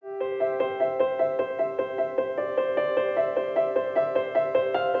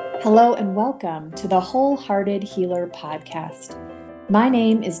Hello and welcome to the Wholehearted Healer podcast. My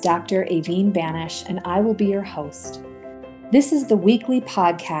name is Dr. Aveen Banish and I will be your host. This is the weekly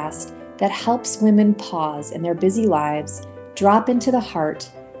podcast that helps women pause in their busy lives, drop into the heart,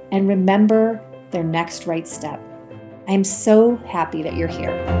 and remember their next right step. I am so happy that you're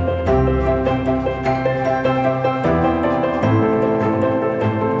here.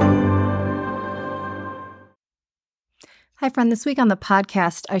 Hi, friend. This week on the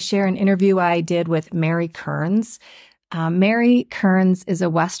podcast, I share an interview I did with Mary Kerns. Mary Kerns is a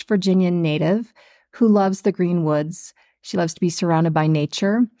West Virginian native who loves the green woods. She loves to be surrounded by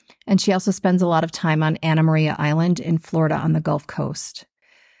nature, and she also spends a lot of time on Anna Maria Island in Florida on the Gulf Coast.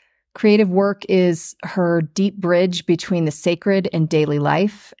 Creative work is her deep bridge between the sacred and daily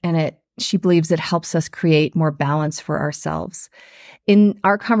life, and she believes it helps us create more balance for ourselves. In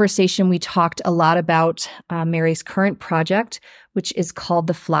our conversation, we talked a lot about Mary's current project, which is called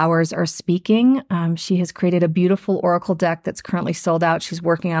The Flowers Are Speaking. She has created a beautiful oracle deck that's currently sold out. She's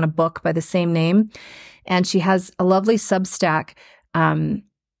working on a book by the same name. And she has a lovely Substack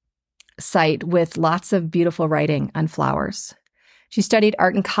site with lots of beautiful writing on flowers. She studied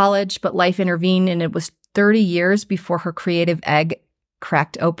art in college, but life intervened, and it was 30 years before her creative egg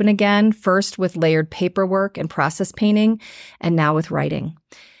cracked open again, first with layered paperwork and process painting, and now with writing.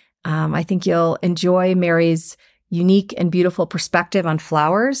 I think you'll enjoy Mary's unique and beautiful perspective on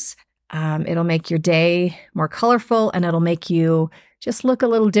flowers. It'll make your day more colorful, and it'll make you just look a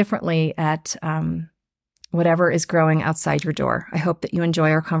little differently at whatever is growing outside your door. I hope that you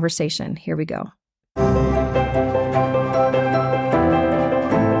enjoy our conversation. Here we go.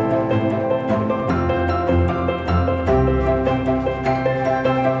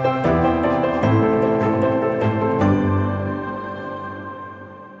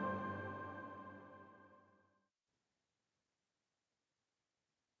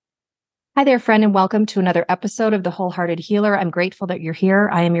 Hi there, friend, and welcome to another episode of The Wholehearted Healer. I'm grateful that you're here.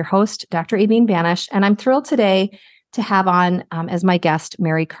 I am your host, Dr. Aveen Banish, and I'm thrilled today to have on as my guest,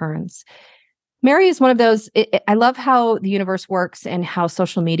 Mary Kerns. Mary is one of those, I love how the universe works and how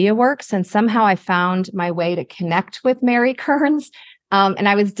social media works, and somehow I found my way to connect with Mary Kerns, and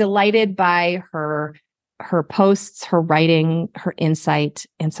I was delighted by her posts, her writing, her insight,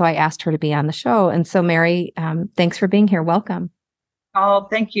 and so I asked her to be on the show. And so, Mary, thanks for being here. Welcome. Oh,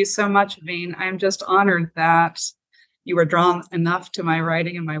 thank you so much, Veen. I'm just honored that you were drawn enough to my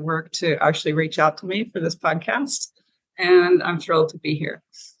writing and my work to actually reach out to me for this podcast. And I'm thrilled to be here.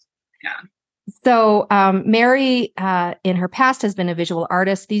 Yeah. So Mary, in her past, has been a visual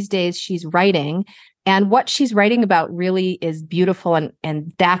artist. These days, she's writing. And what she's writing about really is beautiful.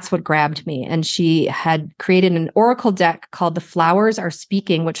 And that's what grabbed me. And she had created an oracle deck called The Flowers Are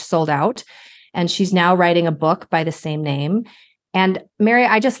Speaking, which sold out. And she's now writing a book by the same name. And Mary,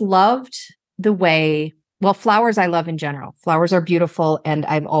 I just loved the way, well, flowers I love in general. Flowers are beautiful, and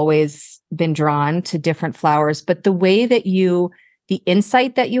I've always been drawn to different flowers. But the way that the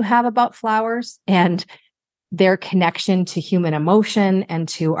insight that you have about flowers and their connection to human emotion and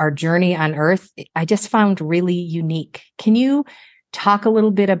to our journey on Earth, I just found really unique. Can you talk a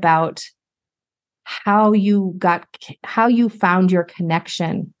little bit about how you found your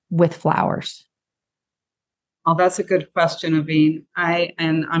connection with flowers? Well, that's a good question, Aveen.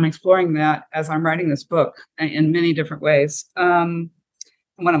 I'm exploring that as I'm writing this book in many different ways.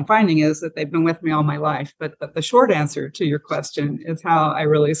 What I'm finding is that they've been with me all my life. But the short answer to your question is how I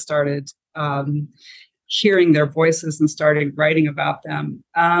really started hearing their voices and started writing about them.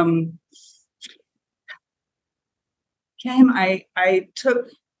 I've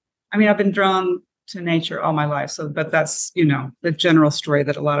been drawn to nature all my life. But that's, the general story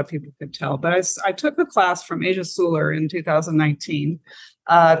that a lot of people could tell. But I took a class from Asia Suler in 2019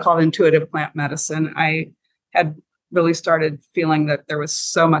 called Intuitive Plant Medicine. I had really started feeling that there was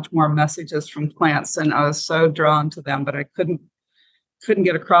so much more messages from plants, and I was so drawn to them, but I couldn't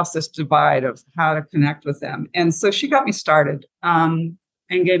get across this divide of how to connect with them. And so she got me started and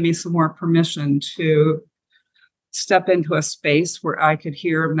gave me some more permission to step into a space where I could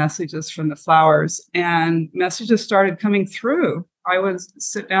hear messages from the flowers, and messages started coming through. I would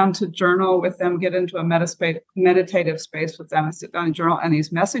sit down to journal with them, get into a meditative space with them, and sit down and journal, and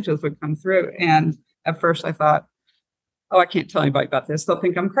these messages would come through. And at first I thought, oh, I can't tell anybody about this. They'll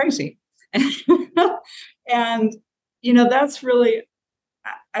think I'm crazy. And, that's really,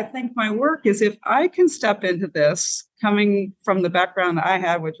 I think my work is, if I can step into this coming from the background I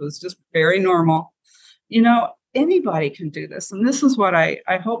had, which was just very normal, anybody can do this. And this is what I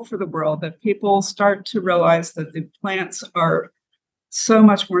hope for the world, that people start to realize that the plants are so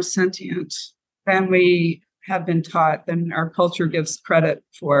much more sentient than we have been taught than our culture gives credit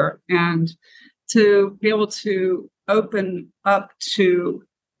for, and to be able to open up to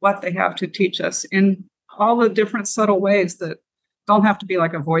what they have to teach us in all the different subtle ways that don't have to be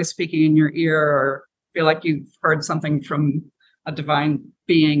like a voice speaking in your ear or feel like you've heard something from a divine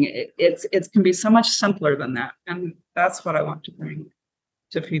being. It can be so much simpler than that. And that's what I want to bring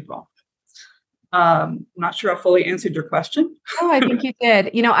to people. I'm not sure I fully answered your question. Oh, I think you did.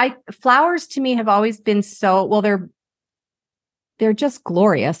 Flowers to me have always been so, well, they're just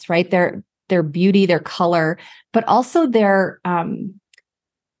glorious, right? Their beauty, their color, but also their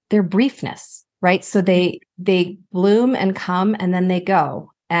briefness, right? So they bloom and come and then they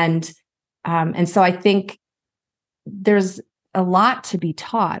go. And so I think there's a lot to be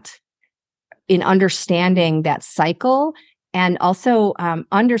taught in understanding that cycle, and also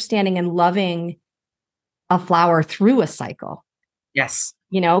understanding and loving a flower through a cycle. Yes.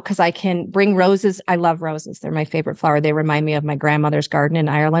 Because I can bring roses. I love roses. They're my favorite flower. They remind me of my grandmother's garden in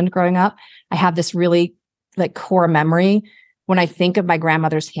Ireland growing up. I have this really core memory. When I think of my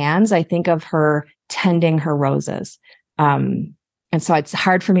grandmother's hands, I think of her tending her roses. And so it's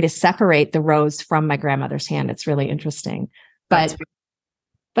hard for me to separate the rose from my grandmother's hand. It's really interesting. But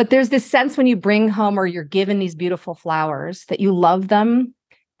there's this sense when you bring home or you're given these beautiful flowers that you love them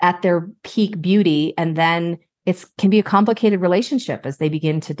at their peak beauty, and then it can be a complicated relationship as they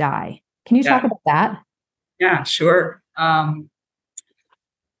begin to die. Can you talk about that? Yeah, sure. The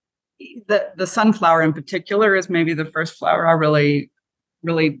sunflower in particular is maybe the first flower I really,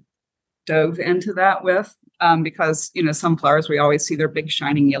 really dove into that with, because, some flowers, we always see their big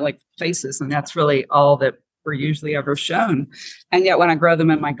shining yellow faces, and that's really all that we're usually ever shown. And yet when I grow them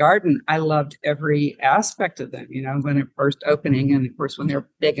in my garden, I loved every aspect of them, when they're first opening, and of course, when they're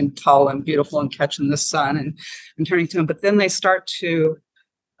big and tall and beautiful and catching the sun and turning to them. But then they start to,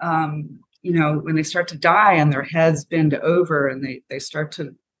 when they start to die and their heads bend over and they start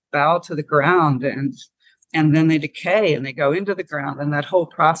to bow to the ground, and then they decay and they go into the ground, and that whole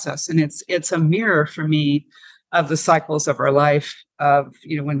process. And it's a mirror for me of the cycles of our life, of,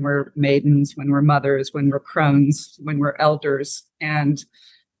 when we're maidens, when we're mothers, when we're crones, when we're elders. And,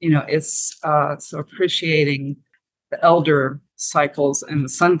 it's so appreciating the elder cycles, and the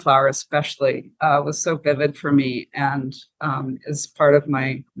sunflower especially was so vivid for me, and is part of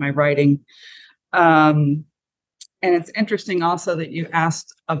my writing. And it's interesting also that you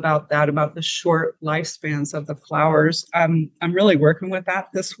asked about the short lifespans of the flowers. I'm really working with that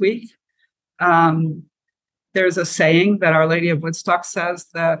this week. There's a saying that Our Lady of Woodstock says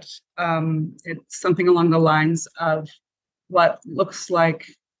that it's something along the lines of what looks like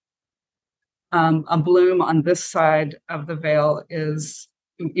a bloom on this side of the veil is,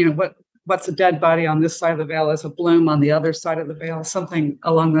 what's a dead body on this side of the veil is a bloom on the other side of the veil, something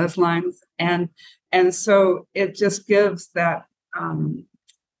along those lines. And so it just gives that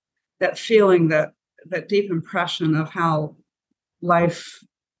that feeling, that deep impression of how life,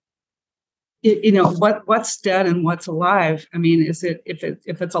 what's dead and what's alive. I mean, is it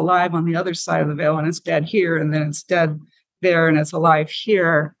if it's alive on the other side of the veil and it's dead here, and then it's dead there and it's alive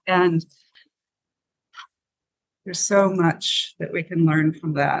here. And there's so much that we can learn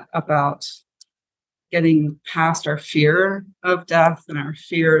from that about getting past our fear of death and our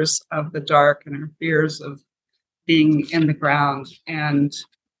fears of the dark and our fears of being in the ground, and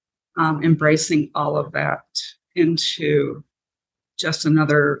embracing all of that into just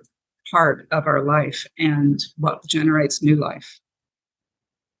another part of our life and what generates new life.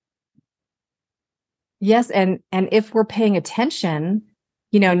 Yes, and if we're paying attention,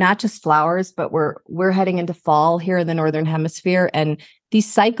 not just flowers, but we're heading into fall here in the Northern Hemisphere, and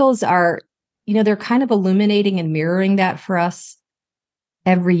these cycles are, they're kind of illuminating and mirroring that for us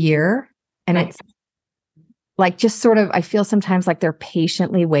every year. And it's like, just sort of, I feel sometimes like they're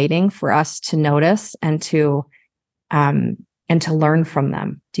patiently waiting for us to notice and to learn from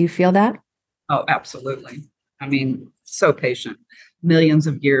them. Do you feel that? Oh, absolutely. I mean, so patient. Millions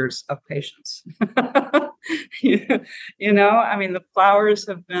of years of patience. I mean, the flowers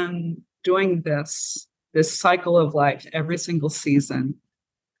have been doing this cycle of life every single season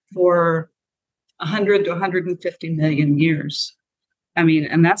for 100 to 150 million years. I mean,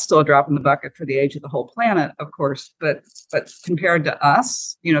 and that's still a drop in the bucket for the age of the whole planet, of course. But compared to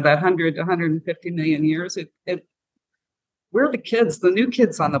us, that 100 to 150 million years, we're the kids, the new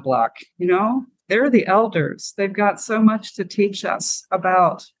kids on the block. They're the elders. They've got so much to teach us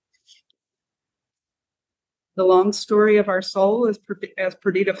about the long story of our soul, as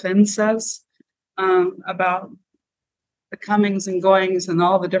Perdita Finn says, about the comings and goings and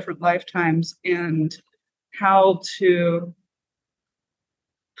all the different lifetimes, and how to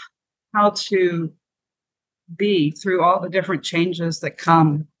be through all the different changes that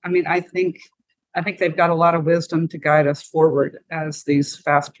come. I mean, I think they've got a lot of wisdom to guide us forward as these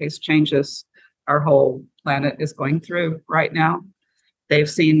fast-paced changes our whole planet is going through right now. They've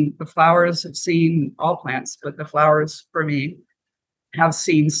seen, the flowers have seen, all plants, but the flowers for me have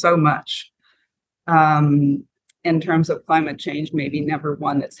seen so much in terms of climate change, maybe never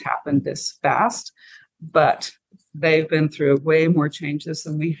one that's happened this fast, but they've been through way more changes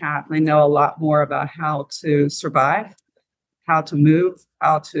than we have. They know a lot more about how to survive, how to move,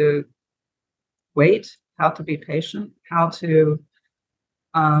 how to wait, how to be patient, how to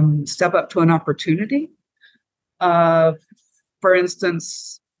step up to an opportunity. For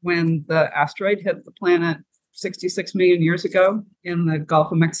instance, when the asteroid hit the planet 66 million years ago in the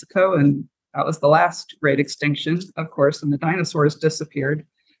Gulf of Mexico, and that was the last great extinction, of course, and the dinosaurs disappeared,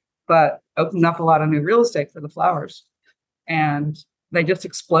 but opened up a lot of new real estate for the flowers. And they just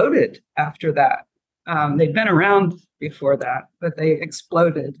exploded after that. They'd been around before that, but they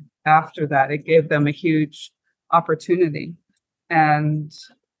exploded after that. It gave them a huge opportunity. And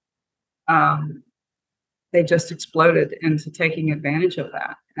they just exploded into taking advantage of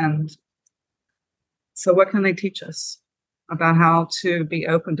that. And so what can they teach us about how to be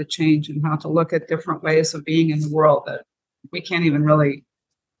open to change and how to look at different ways of being in the world that we can't even really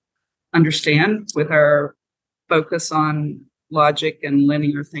understand with our focus on logic and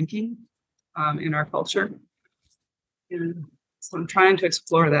linear thinking in our culture? And so I'm trying to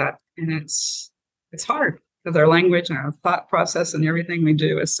explore that, and it's hard because our language and our thought process and everything we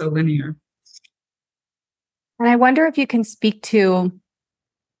do is so linear. And I wonder if you can speak to,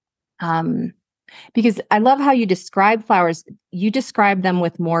 because I love how you describe flowers. You describe them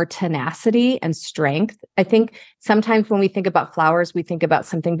with more tenacity and strength. I think sometimes when we think about flowers, we think about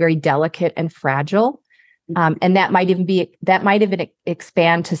something very delicate and fragile. And that might even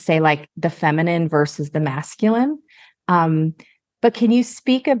expand to say like the feminine versus the masculine. But can you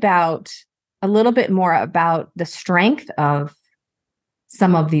speak about a little bit more about the strength of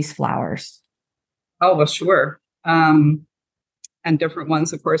some of these flowers? Oh, well, sure. And different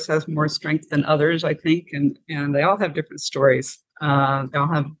ones, of course, has more strength than others, I think. And they all have different stories. They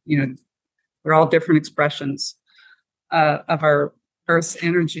all have, they're all different expressions of our Earth's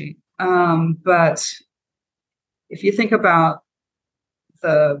energy. But if you think about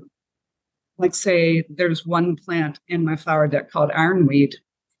like say, there's one plant in my flower deck called ironweed.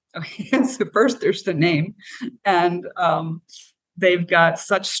 So first there's the name, and they've got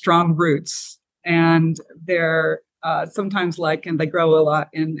such strong roots, and they're sometimes and they grow a lot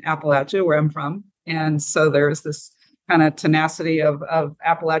in Appalachia, where I'm from. And so there's this kind of tenacity of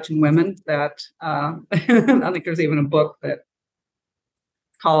Appalachian women that I think there's even a book that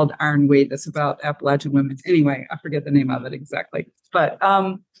called Ironweed that's about Appalachian women. Anyway, I forget the name of it exactly. But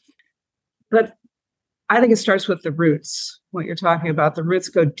I think it starts with the roots, what you're talking about. The roots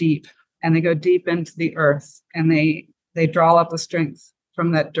go deep, and they go deep into the earth, and they draw up the strength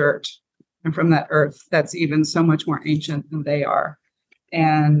from that dirt and from that earth that's even so much more ancient than they are.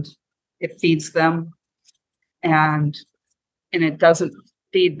 And it feeds them, and it doesn't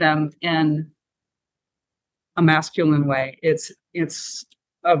feed them in a masculine way. It's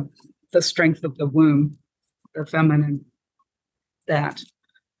of the strength of the womb, the feminine, that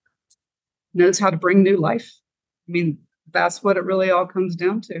knows how to bring new life. I mean, that's what it really all comes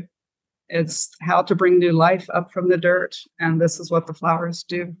down to. It's how to bring new life up from the dirt. And this is what the flowers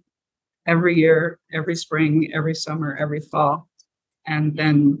do every year, every spring, every summer, every fall, and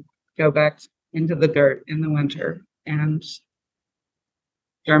then go back into the dirt in the winter and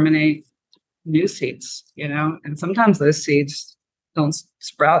germinate new seeds, and sometimes those seeds don't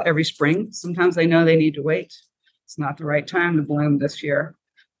sprout every spring. Sometimes they know they need to wait. It's not the right time to bloom this year.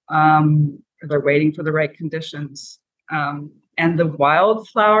 They're waiting for the right conditions. And the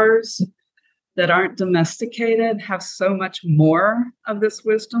wildflowers that aren't domesticated have so much more of this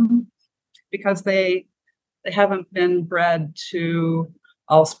wisdom because they haven't been bred to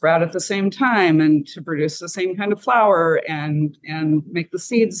all sprout at the same time and to produce the same kind of flower and make the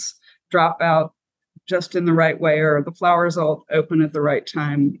seeds drop out just in the right way, or the flowers all open at the right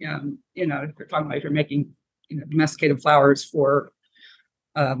time. If you're making domesticated flowers for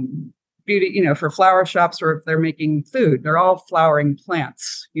beauty, for flower shops, or if they're making food, they're all flowering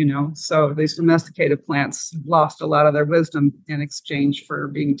plants, so these domesticated plants lost a lot of their wisdom in exchange for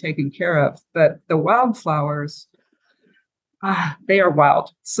being taken care of. But the wildflowers, they are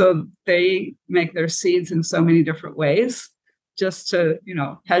wild. So they make their seeds in so many different ways just to,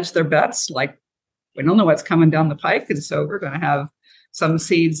 hedge their bets. Like, we don't know what's coming down the pike. And so we're going to have some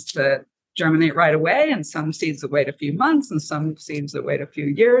seeds that germinate right away, and some seeds that wait a few months, and some seeds that wait a few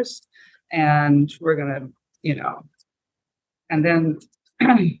years. And we're going to And then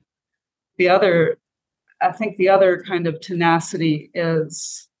I think the other kind of tenacity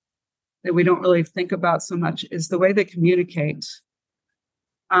is that we don't really think about so much is the way they communicate.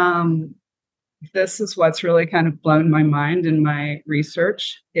 This is what's really kind of blown my mind in my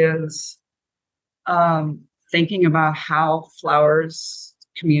research is thinking about how flowers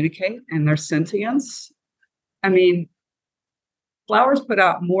communicate and their sentience. I mean, flowers put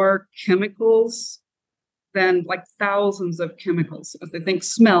out more chemicals than like thousands of chemicals. If they think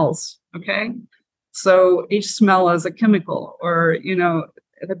smells, okay? So each smell is a chemical or,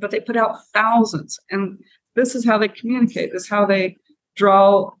 but they put out thousands. And this is how they communicate. This is how they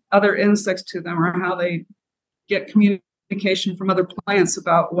draw other insects to them or how they get communication from other plants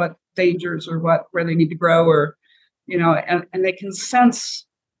about what dangers or where they need to grow or, and they can sense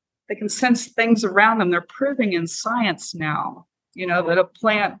things around them. They're proving in science now, that a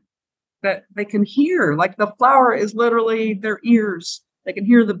plant that they can hear, like the flower is literally their ears. They can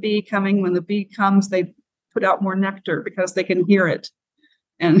hear the bee coming. When the bee comes, they put out more nectar because they can hear it.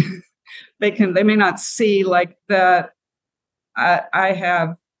 And they may not see like that. I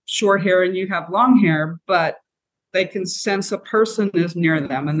have short hair and you have long hair, but they can sense a person is near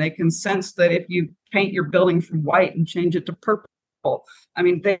them. And they can sense that if you paint your building from white and change it to purple, I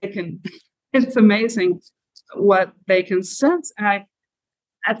mean, it's amazing what they can sense. And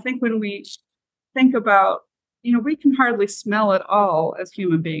I think when we think about, we can hardly smell at all as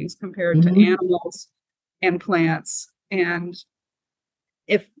human beings compared to animals and plants. And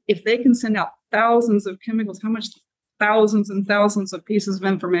if they can send out thousands of chemicals, how much thousands and thousands of pieces of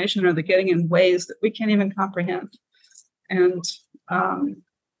information are they getting in ways that we can't even comprehend? And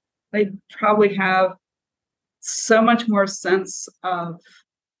they probably have so much more sense of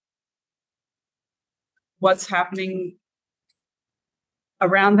what's happening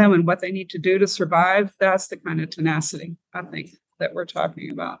around them and what they need to do to survive. That's the kind of tenacity, I think, that we're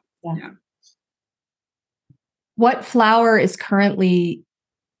talking about. Yeah. What flower is currently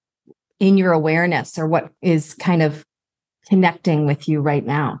in your awareness or what is kind of connecting with you right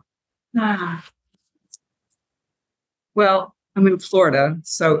now? Well, I'm in Florida,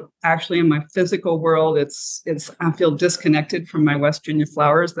 so actually in my physical world, it's I feel disconnected from my West Virginia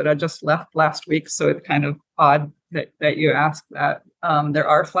flowers that I just left last week. So it's kind of odd that you ask that. There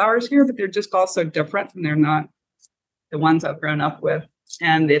are flowers here, but they're just also different, and they're not the ones I've grown up with.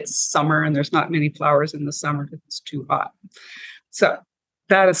 And it's summer, and there's not many flowers in the summer because it's too hot. So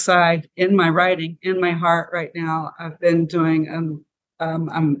that aside, in my writing, in my heart right now, I've been doing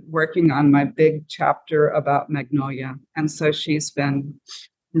I'm working on my big chapter about Magnolia. And so she's been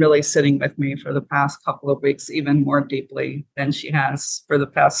really sitting with me for the past couple of weeks, even more deeply than she has for the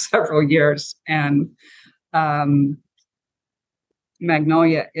past several years. And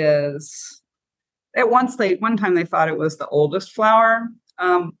Magnolia is, one time they thought it was the oldest flower,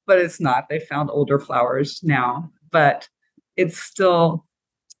 but it's not. They found older flowers now, but it's still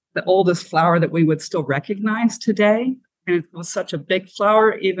the oldest flower that we would still recognize today. And it was such a big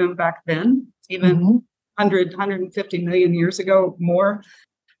flower even back then, even 150 million years ago, more.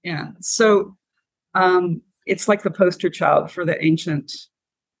 Yeah. So it's like the poster child for the ancient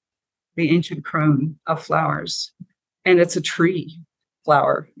crone of flowers. And it's a tree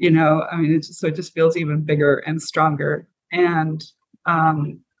flower, I mean, it just feels even bigger and stronger. And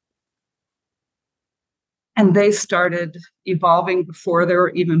they started evolving before there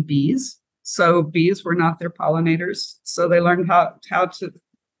were even bees. So bees were not their pollinators. So they learned how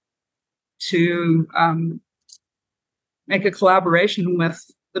to make a collaboration with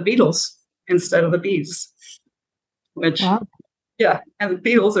the beetles instead of the bees, which, yeah. And the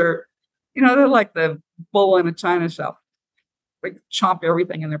beetles are, they're like the bull in a china shop. They chomp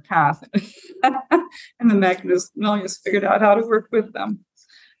everything in their path. And the Magnolias figured out how to work with them.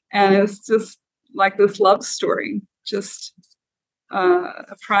 And it's just like this love story, just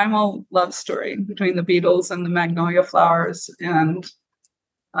a primal love story between the beetles and the magnolia flowers. And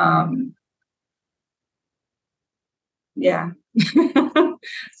yeah,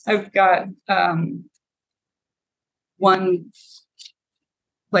 I've got one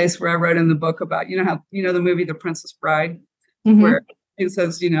place where I wrote in the book about, how, the movie The Princess Bride, where it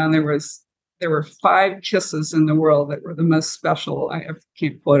says, there were 5 kisses in the world that were the most special. I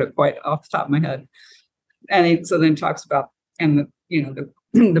can't quote it quite off the top of my head. And so then talks about, and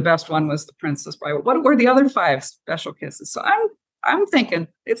the best one was the Princess Bride. What were the other 5 special kisses? So I'm thinking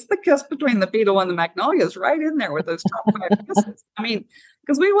it's the kiss between the beetle and the magnolias right in there with those top 5 kisses. I mean,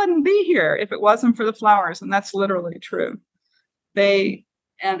 because we wouldn't be here if it wasn't for the flowers, and that's literally true. From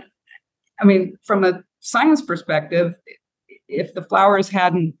a science perspective, if the flowers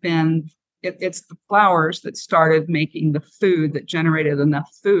hadn't been it's the flowers that started making the food that generated enough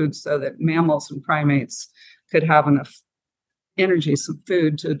food so that mammals and primates could have enough energy, some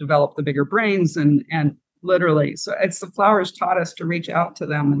food to develop the bigger brains and literally. So it's the flowers taught us to reach out to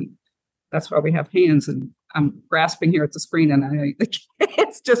them. And that's why we have hands. And I'm grasping here at the screen and I know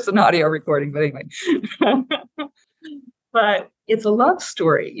it's just an audio recording, but anyway. But it's a love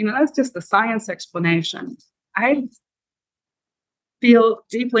story. That's just the science explanation. I feel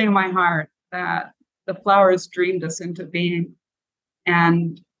deeply in my heart that the flowers dreamed us into being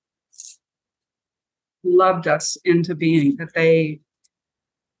and loved us into being, that they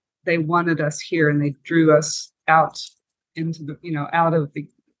wanted us here and they drew us out into the, out of the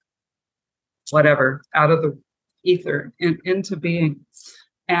whatever, out of the ether and into being.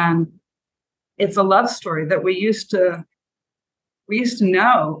 And it's a love story that we used to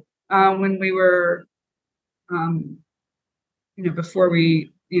know when we were, before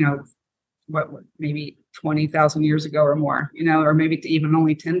we, what maybe 20,000 years ago or more, or maybe even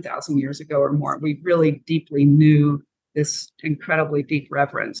only 10,000 years ago or more, we really deeply knew this incredibly deep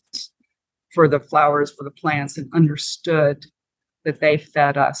reverence for the flowers, for the plants, and understood that they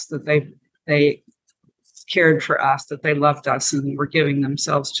fed us, that they cared for us, that they loved us and were giving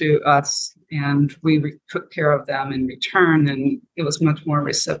themselves to us, and we took care of them in return, and it was much more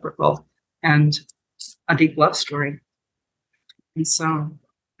reciprocal and a deep love story. And so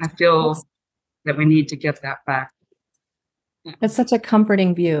I feel that we need to get that back. It's such a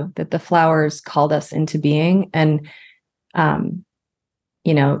comforting view that the flowers called us into being. And,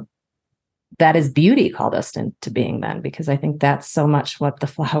 that is beauty called us into being then, because I think that's so much what the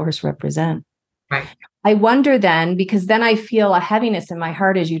flowers represent. Right. I wonder then, because then I feel a heaviness in my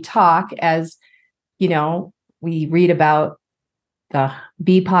heart as you talk, as, we read about the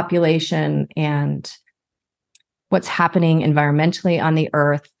bee population and what's happening environmentally on the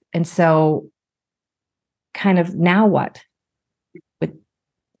earth. And so kind of now what?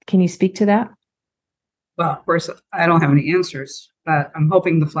 Can you speak to that? Well, of course, I don't have any answers, but I'm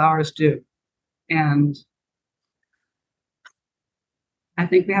hoping the flowers do. And I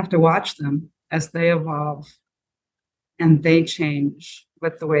think we have to watch them as they evolve and they change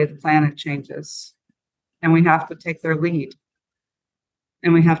with the way the planet changes. And we have to take their lead.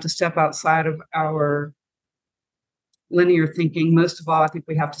 And we have to step outside of our linear thinking. Most of all, I think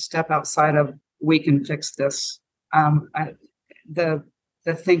we have to step outside of we can fix this. The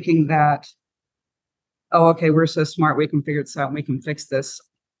thinking that, oh, okay, we're so smart, we can figure this out and we can fix this.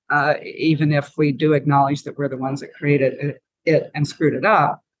 Even if we do acknowledge that we're the ones that created it and screwed it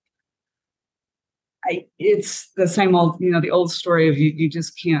up. It's the same old, the old story of you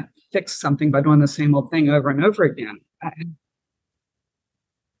just can't fix something by doing the same old thing over and over again.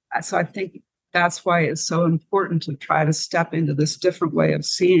 So I think that's why it's so important to try to step into this different way of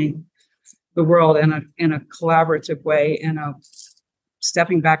seeing the world in a collaborative way, in a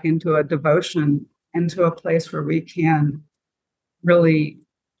stepping back into a devotion, into a place where we can really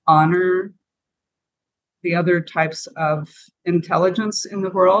honor the other types of intelligence in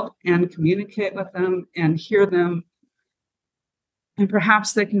the world and communicate with them and hear them. And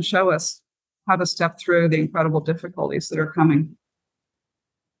perhaps they can show us how to step through the incredible difficulties that are coming.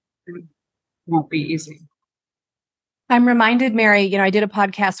 It won't be easy. I'm reminded, Mary, I did a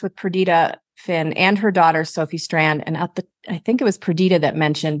podcast with Perdita Finn and her daughter, Sophie Strand. And I think it was Perdita that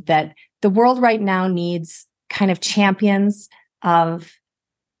mentioned that the world right now needs kind of champions of,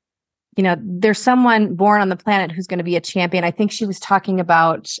 there's someone born on the planet who's going to be a champion. I think she was talking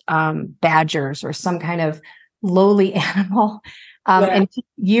about badgers or some kind of lowly animal. And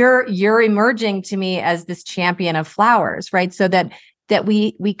you're emerging to me as this champion of flowers, right? So that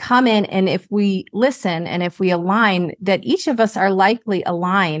we come in, and if we listen and if we align, that each of us are likely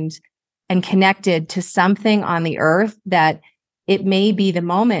aligned and connected to something on the earth, that it may be the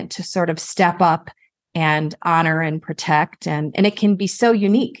moment to sort of step up and honor and protect. And it can be so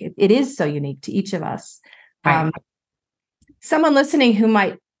unique. It is so unique to each of us. Right. Someone listening who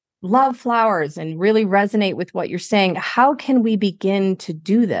might love flowers and really resonate with what you're saying, how can we begin to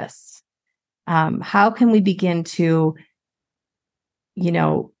do this? How can we begin to,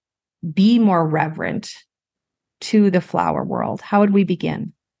 be more reverent to the flower world? How would we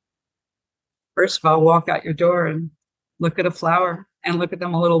begin? First of all, walk out your door and look at a flower and look at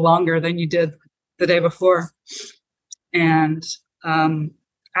them a little longer than you did the day before, and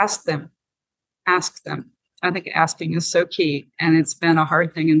ask them. I think asking is so key, and it's been a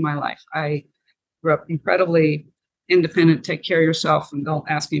hard thing in my life. I grew up incredibly independent, take care of yourself, and don't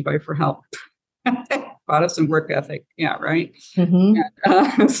ask anybody for help. Protestant work ethic, yeah, right. Mm-hmm.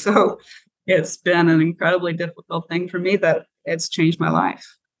 And, so it's been an incredibly difficult thing for me that it's changed my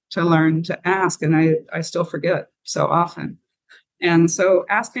life. to learn to ask. And I still forget so often. And so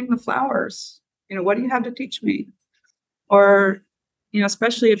asking the flowers, what do you have to teach me? Or,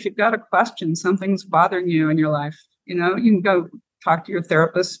 especially if you've got a question, something's bothering you in your life, you can go talk to your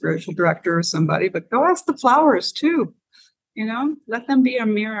therapist, spiritual director, or somebody, but go ask the flowers too. Let them be a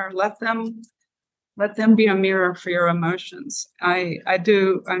mirror. Let them be a mirror for your emotions.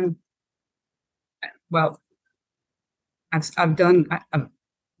 I'm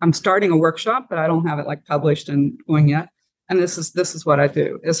starting a workshop, but I don't have it like published and going yet. And this is what I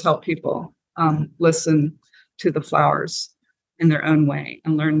do, is help people listen to the flowers in their own way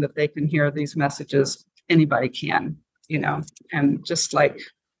and learn that they can hear these messages. Anybody can, and just like,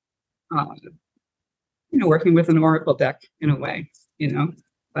 working with an oracle deck in a way,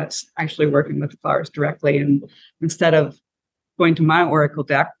 but actually working with the flowers directly. And instead of going to my oracle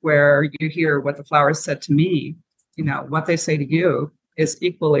deck where you hear what the flowers said to me, what they say to you is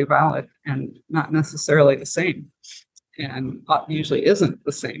equally valid and not necessarily the same, and usually isn't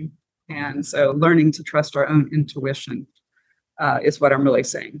the same. And so learning to trust our own intuition is what I'm really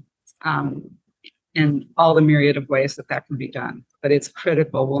saying, in all the myriad of ways that can be done. But it's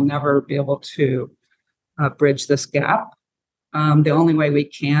critical. We'll never be able to bridge this gap. The only way we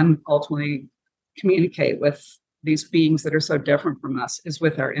can ultimately communicate with these beings that are so different from us is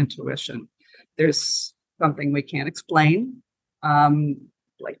with our intuition. There's something we can't explain.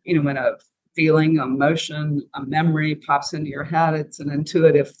 When a feeling, emotion, a memory pops into your head, it's an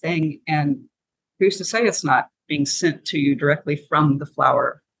intuitive thing. And who's to say it's not being sent to you directly from the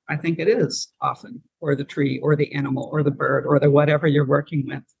flower? I think it is often, or the tree, or the animal, or the bird, or the whatever you're working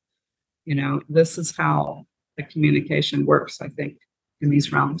with. This is how the communication works, I think, in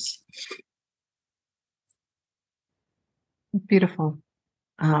these realms. Beautiful.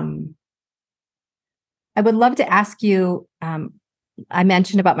 I would love to ask you, I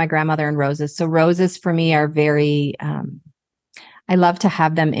mentioned about my grandmother and roses. So roses for me are very, I love to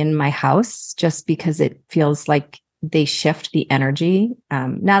have them in my house just because it feels like they shift the energy,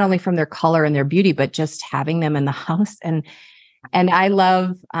 not only from their color and their beauty, but just having them in the house. And I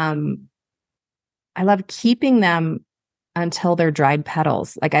love keeping them until they're dried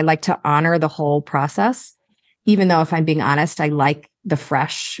petals. Like, I like to honor the whole process, even though, if I'm being honest, I like the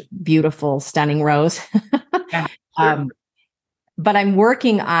fresh, beautiful, stunning rose. Yeah, sure. But I'm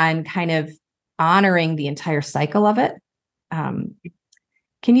working on kind of honoring the entire cycle of it. Can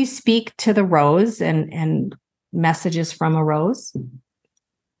you speak to the rose and messages from a rose?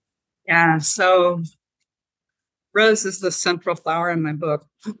 Yeah, so rose is the central flower in my book.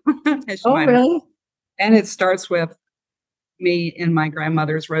 Really? And it starts with me in my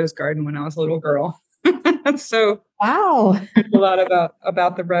grandmother's rose garden when I was a little girl. So Wow. a lot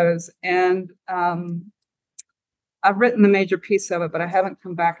about the rose. And I've written the major piece of it, but I haven't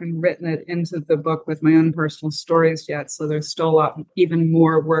come back and written it into the book with my own personal stories yet. So there's still a lot, even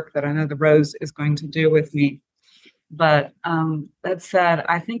more work that I know the rose is going to do with me. But that said,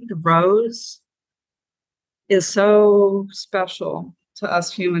 I think the rose is so special to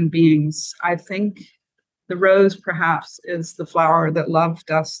us human beings. I think the rose perhaps is the flower that loved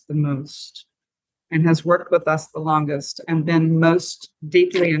us the most and has worked with us the longest and been most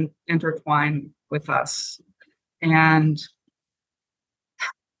deeply intertwined with us. And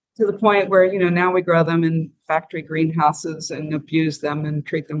to the point where, now we grow them in factory greenhouses and abuse them and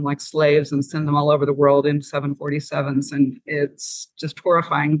treat them like slaves and send them all over the world in 747s. And it's just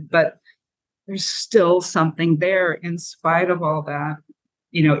horrifying. But there's still something there in spite of all that.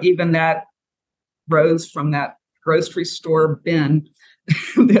 Even that rose from that grocery store bin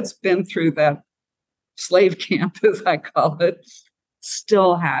that's been through that slave camp, as I call it,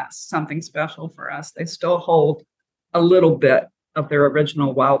 still has something special for us. They still hold a little bit of their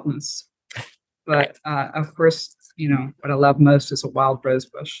original wildness. But of course, what I love most is a wild rose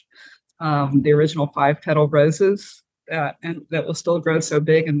bush. The original 5-petal roses that will still grow so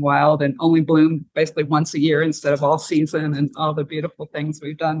big and wild and only bloom basically once a year instead of all season, and all the beautiful things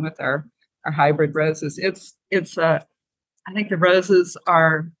we've done with our hybrid roses. I think the roses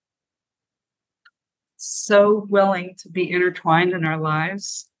are so willing to be intertwined in our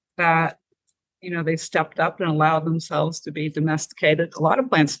lives that, they stepped up and allowed themselves to be domesticated. A lot of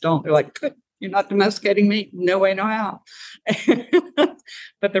plants don't. They're like, good, you're not domesticating me. No way, no how.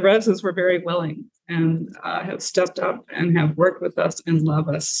 But the roses were very willing and have stepped up and have worked with us and love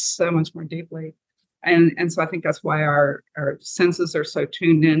us so much more deeply. And so I think that's why our senses are so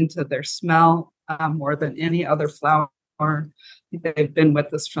tuned into their smell more than any other flower. They've been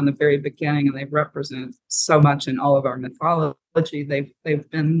with us from the very beginning, and they represent so much in all of our mythology. They've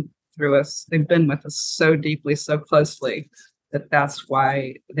been through us. They've been with us so deeply, so closely, that's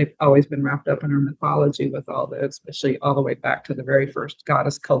why they've always been wrapped up in our mythology with all the, especially all the way back to the very first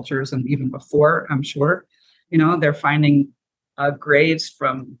goddess cultures and even before, I'm sure. They're finding graves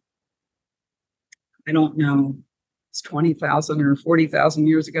from, I don't know, it's 20,000 or 40,000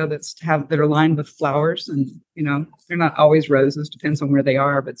 years ago that are lined with flowers, and they're not always roses, depends on where they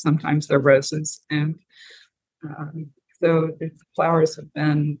are, but sometimes they're roses. And so the flowers have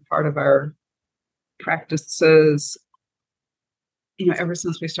been part of our practices, ever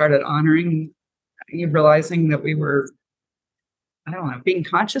since we started honoring, realizing that we were, I don't know, being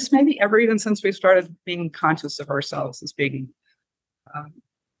conscious, maybe even since we started being conscious of ourselves as being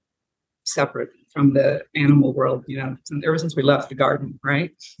separate from the animal world, ever since we left the garden,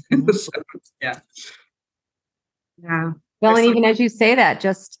 right? So, yeah. Well, and even as you say that,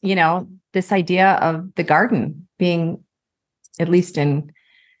 just, this idea of the garden being, at least in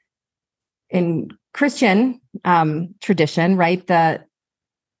Christian tradition, right? That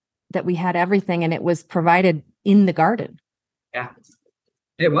we had everything and it was provided in the garden. Yeah,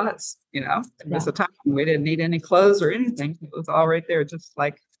 it was, it was a time when we didn't need any clothes or anything. It was all right there, just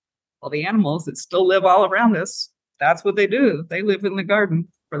like all the animals that still live all around us. That's what they do. They live in the garden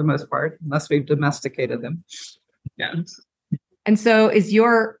for the most part, unless we've domesticated them. Yeah. And so is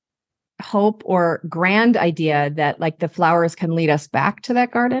your hope or grand idea that like the flowers can lead us back to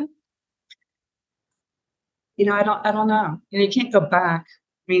that garden? I don't know. You can't go back.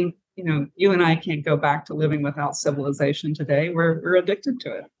 I mean, you and I can't go back to living without civilization today. We're addicted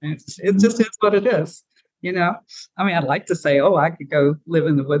to it. It just is what it is. I mean, I'd like to say, oh, I could go live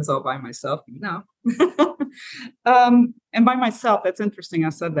in the woods all by myself. No. And by myself, that's interesting. I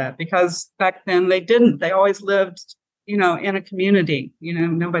said that because back then they didn't. They always lived, in a community.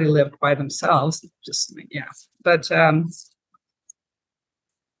 Nobody lived by themselves. Just, yeah. But I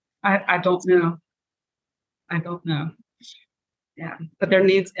don't know. I don't know. Yeah. But I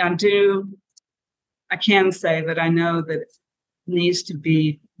can say that I know that it needs to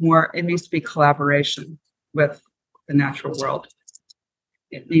be collaboration with the natural world.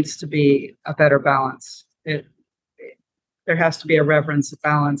 It needs to be a better balance. There has to be a reverence, a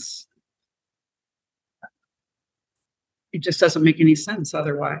balance. It just doesn't make any sense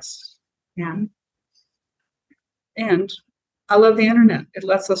otherwise. Yeah. And I love the internet. It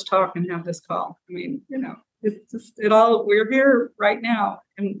lets us talk and have this call. I mean, we're here right now,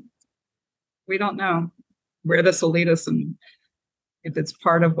 and we don't know where this will lead us, and if it's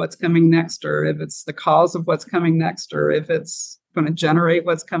part of what's coming next, or if it's the cause of what's coming next, or if it's going to generate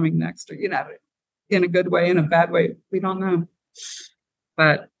what's coming next, or, in a good way, in a bad way, we don't know.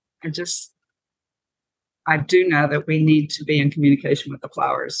 But I do know that we need to be in communication with the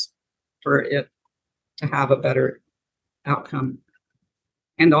flowers for it to have a better outcome,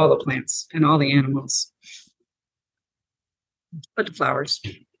 and all the plants and all the animals, but the flowers.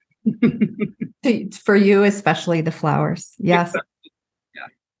 For you, especially the flowers. Yes.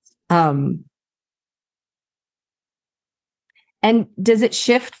 Yeah. And does it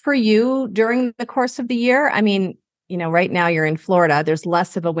shift for you during the course of the year? I mean, right now you're in Florida, there's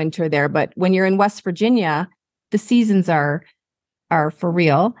less of a winter there, but when you're in West Virginia, the seasons are for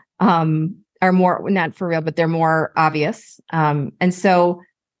real, are more, not for real, but they're more obvious. And so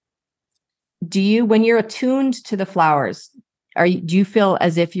when you're attuned to the flowers, do you feel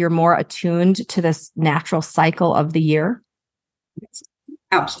as if you're more attuned to this natural cycle of the year? Yes,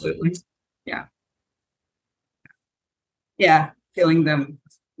 absolutely. Yeah. Yeah. Feeling them,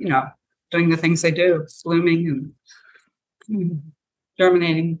 doing the things they do, blooming and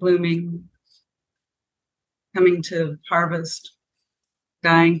germinating, blooming, coming to harvest,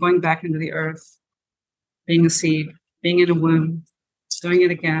 dying, going back into the earth, being a seed, being in a womb, doing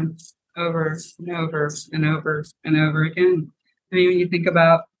it again, over and over and over and over again. I mean, when you think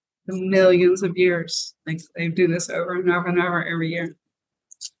about the millions of years, they do this over and over and over every year.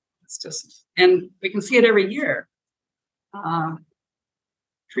 It's just, and we can see it every year.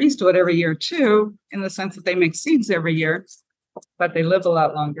 Trees do it every year too, in the sense that they make seeds every year, but they live a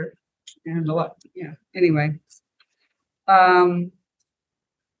lot longer and a lot. Yeah. Anyway, the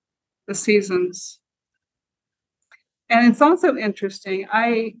seasons. And it's also interesting.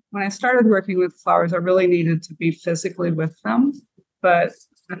 When I started working with flowers, I really needed to be physically with them. But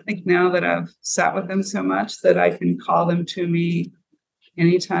I think now that I've sat with them so much that I can call them to me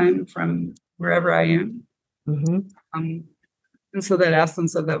anytime from wherever I am. Mm-hmm. And so that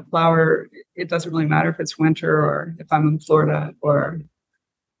essence of that flower, it doesn't really matter if it's winter or if I'm in Florida but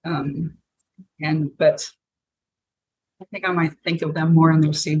I think I might think of them more in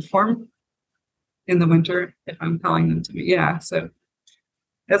their seed form in the winter if I'm calling them to me. Yeah. So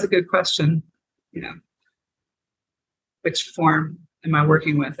that's a good question. which form am I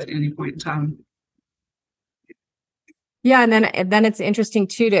working with at any point in time. Yeah. And then it's interesting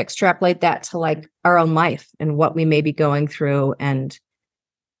too, to extrapolate that to like our own life and what we may be going through, and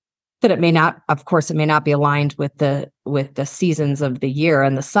that it may not, of course, it may not be aligned with the seasons of the year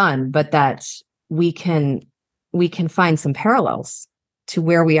and the sun, but that we can find some parallels to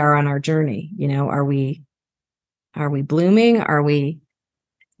where we are on our journey. You know, are we blooming? Are we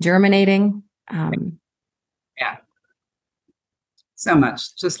germinating? Yeah. So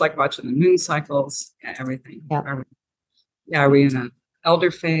much, just like watching the moon cycles, everything. Yeah. Are we in an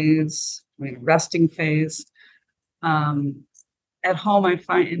elder phase? Are we in a resting phase? At home, I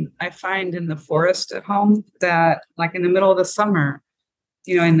find in the forest at home that, like in the middle of the summer,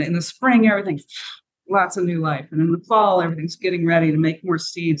 you know, in the spring, everything's lots of new life, and in the fall, everything's getting ready to make more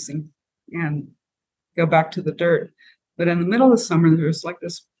seeds and go back to the dirt. But in the middle of the summer, there's like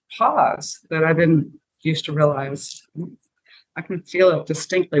this pause that I didn't used to realize. I can feel it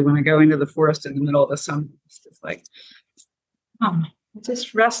distinctly when I go into the forest in the middle of the summer. It's just like, oh,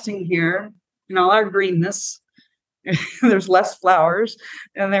 just resting here in all our greenness. There's less flowers,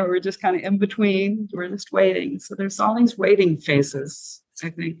 and then we're just kind of in between. We're just waiting. So there's all these waiting phases, I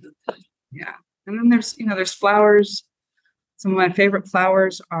think. Yeah. And then there's flowers. Some of my favorite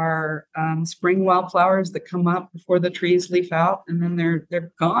flowers are spring wildflowers that come up before the trees leaf out, and then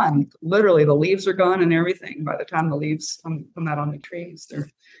they're gone. Literally, the leaves are gone and everything by the time the leaves come out on the trees. They're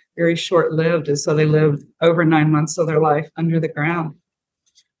very short-lived, and so they live over 9 months of their life under the ground,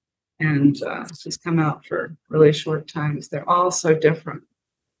 and just come out for really short times. They're all so different.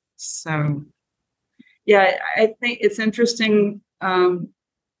 So, yeah, I think it's interesting.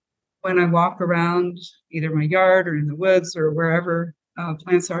 When I walk around either my yard or in the woods or wherever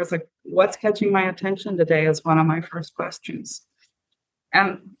plants are, it's like, what's catching my attention today is one of my first questions.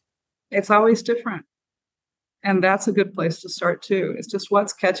 And it's always different. And that's a good place to start too. It's just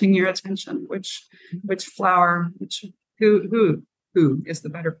what's catching your attention, which flower, who is the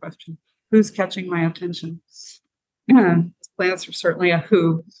better question. Who's catching my attention? Plants are certainly a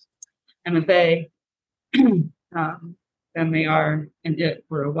who and a they than they are an it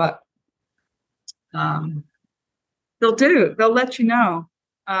or a what. They'll let you know.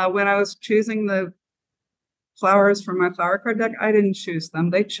 When I was choosing the flowers for my flower card deck, I didn't choose them.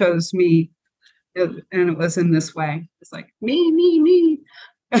 They chose me. And it was in this way. It's like, me,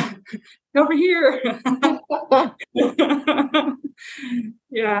 over here.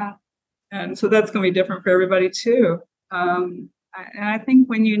 Yeah. And so that's going to be different for everybody too. And I think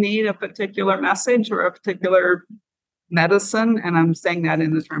when you need a particular message or a particular medicine, and I'm saying that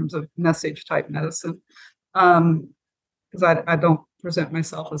in the terms of message type medicine, because I don't present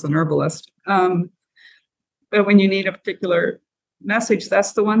myself as an herbalist. But when you need a particular message,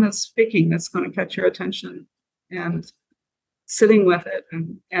 that's the one that's speaking, that's going to catch your attention, and sitting with it.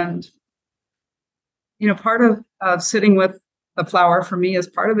 And you know, part of sitting with a flower for me is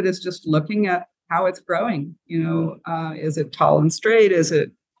part of it is just looking at how it's growing. You know, is it tall and straight? Is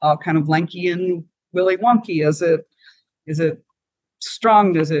it all kind of lanky and willy wonky? Is it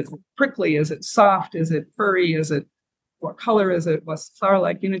strong? Is it prickly? Is it soft? Is it furry? What color is it? What's the flower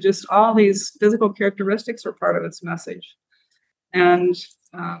like? You know, just all these physical characteristics are part of its message. And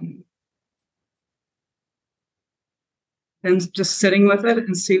then just sitting with it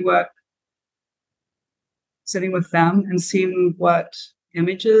and sitting with them and seeing what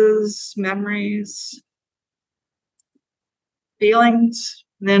images, memories, feelings,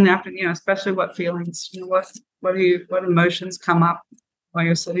 and then after, you know, especially what feelings, you know, what emotions come up while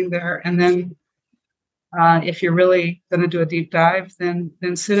you're sitting there. And then if you're really going to do a deep dive, then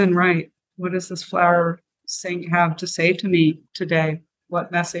sit and write. What does this flower have to say to me today?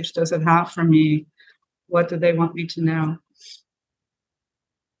 What message does it have for me? What do they want me to know?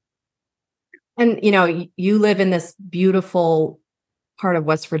 And, you know, you live in this beautiful part of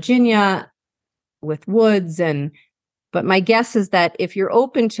West Virginia with woods, but my guess is that if you're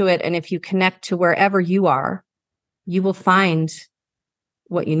open to it and if you connect to wherever you are, you will find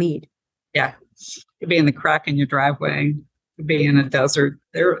what you need. Yeah. It could be in the crack in your driveway. It could be in a desert.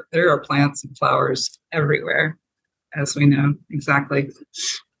 There are plants and flowers everywhere, as we know. Exactly.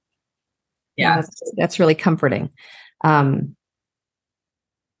 Yeah. That's really comforting.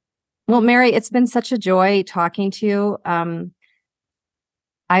 Well, Mary, it's been such a joy talking to you.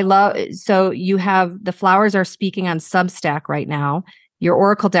 So you have the flowers are speaking on Substack right now. Your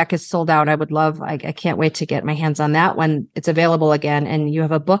Oracle deck is sold out. I can't wait to get my hands on that when it's available again. And you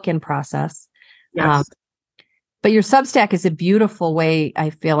have a book in process. Yes. But your Substack is a beautiful way, I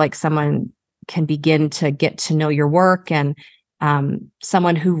feel like, someone can begin to get to know your work, and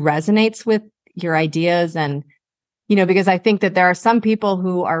someone who resonates with your ideas and, because I think that there are some people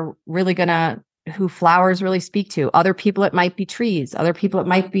who are really who flowers really speak to. Other people, it might be trees. Other people, it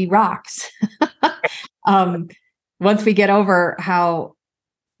might be rocks. Once we get over how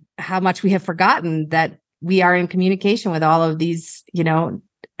much we have forgotten that we are in communication with all of these,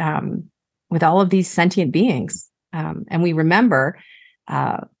 with all of these sentient beings, and we remember.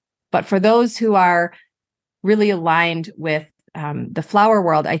 But for those who are really aligned with the flower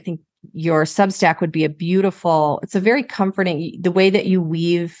world, I think your Substack would be it's a very comforting, the way that you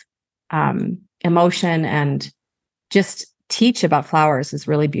weave emotion and just teach about flowers is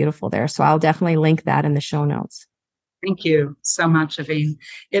really beautiful there. So I'll definitely link that in the show notes. Thank you so much, Aveen.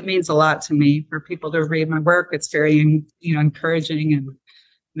 It means a lot to me for people to read my work. It's very, encouraging, and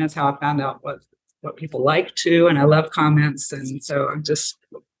that's how I found out what people like too. And I love comments, and so I just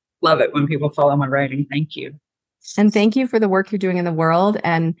love it when people follow my writing. Thank you, and thank you for the work you're doing in the world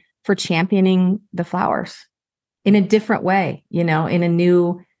and for championing the flowers in a different way. In a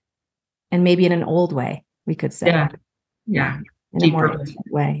new and maybe in an old way, we could say. Yeah. In Deeper. a more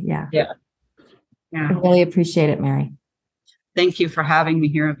intimate way. Yeah. Yeah. I really appreciate it, Mary. Thank you for having me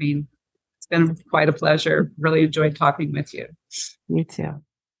here, Aveen. It's been quite a pleasure. Really enjoyed talking with you. You too.